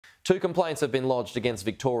Two complaints have been lodged against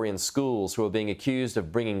Victorian schools who are being accused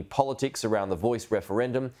of bringing politics around the voice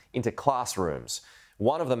referendum into classrooms.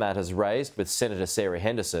 One of the matters raised with Senator Sarah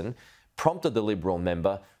Henderson prompted the Liberal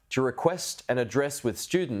member to request an address with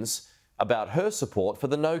students about her support for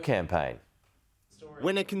the No campaign.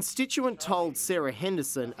 When a constituent told Sarah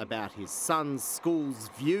Henderson about his son's school's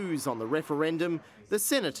views on the referendum, the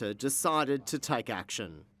senator decided to take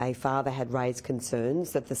action. A father had raised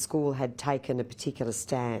concerns that the school had taken a particular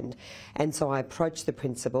stand, and so I approached the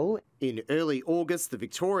principal. In early August, the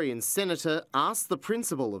Victorian senator asked the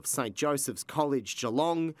principal of St Joseph's College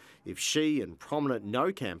Geelong if she and prominent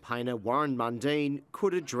No campaigner Warren Mundine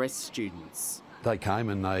could address students. They came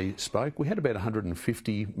and they spoke. We had about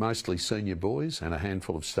 150, mostly senior boys, and a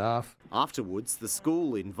handful of staff. Afterwards, the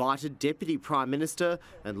school invited Deputy Prime Minister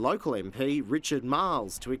and local MP Richard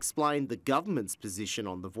Marles to explain the government's position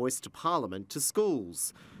on the voice to Parliament to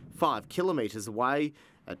schools. 5 kilometres away,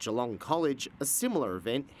 at Geelong College, a similar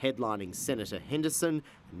event headlining Senator Henderson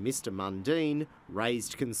and Mr Mundine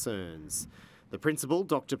raised concerns. The principal,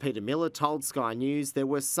 Dr Peter Miller, told Sky News there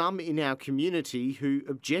were some in our community who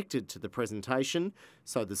objected to the presentation,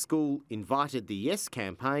 so the school invited the Yes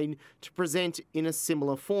campaign to present in a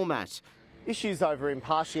similar format. Issues over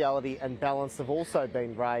impartiality and balance have also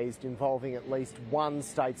been raised involving at least one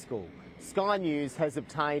state school. Sky News has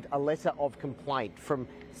obtained a letter of complaint from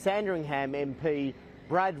Sandringham MP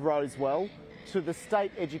Brad Rowswell to the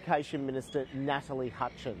State Education Minister Natalie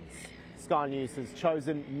Hutchins. Sky News has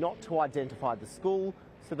chosen not to identify the school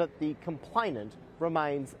so that the complainant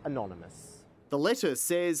remains anonymous. The letter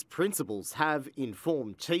says principals have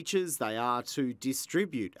informed teachers they are to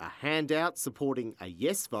distribute a handout supporting a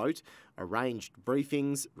yes vote, arranged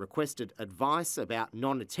briefings, requested advice about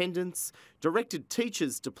non-attendance, directed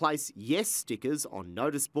teachers to place yes stickers on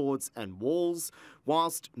notice boards and walls,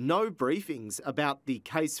 whilst no briefings about the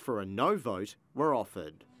case for a no vote were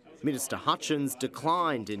offered. Minister Hutchins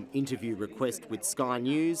declined an interview request with Sky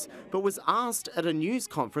News, but was asked at a news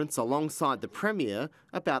conference alongside the Premier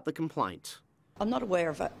about the complaint. I'm not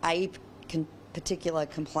aware of a particular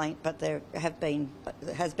complaint, but there has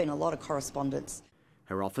been a lot of correspondence.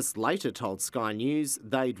 Her office later told Sky News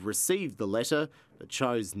they'd received the letter but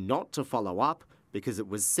chose not to follow up because it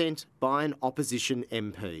was sent by an opposition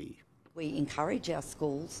MP. We encourage our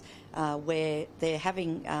schools where they're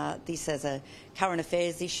having this as a current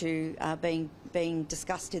affairs issue being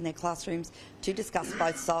discussed in their classrooms to discuss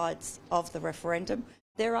both sides of the referendum.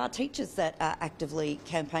 There are teachers that are actively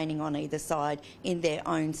campaigning on either side in their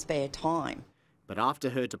own spare time. But after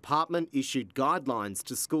her department issued guidelines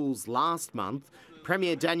to schools last month,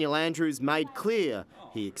 Premier Daniel Andrews made clear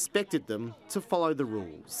he expected them to follow the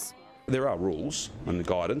rules. There are rules and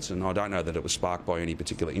guidance, and I don't know that it was sparked by any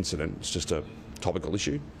particular incident. It's just a topical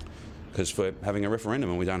issue, because we're having a referendum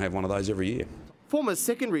and we don't have one of those every year. Former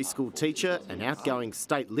secondary school teacher and outgoing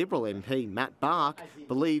State Liberal MP Matt Bark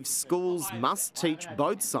believes schools must teach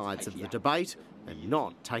both sides of the debate and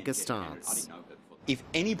not take a stance. If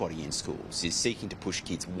anybody in schools is seeking to push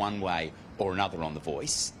kids one way or another on the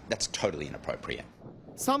voice, that's totally inappropriate.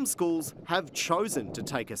 Some schools have chosen to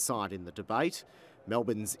take a side in the debate.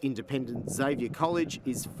 Melbourne's independent Xavier College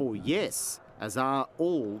is for yes, as are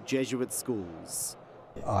all Jesuit schools.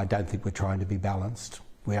 I don't think we're trying to be balanced.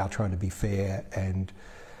 We are trying to be fair and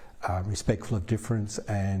respectful of difference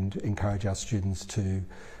and encourage our students to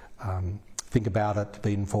think about it, to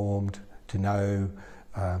be informed, to know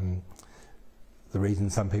the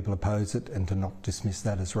reasons some people oppose it and to not dismiss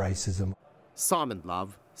that as racism. Simon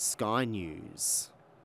Love, Sky News.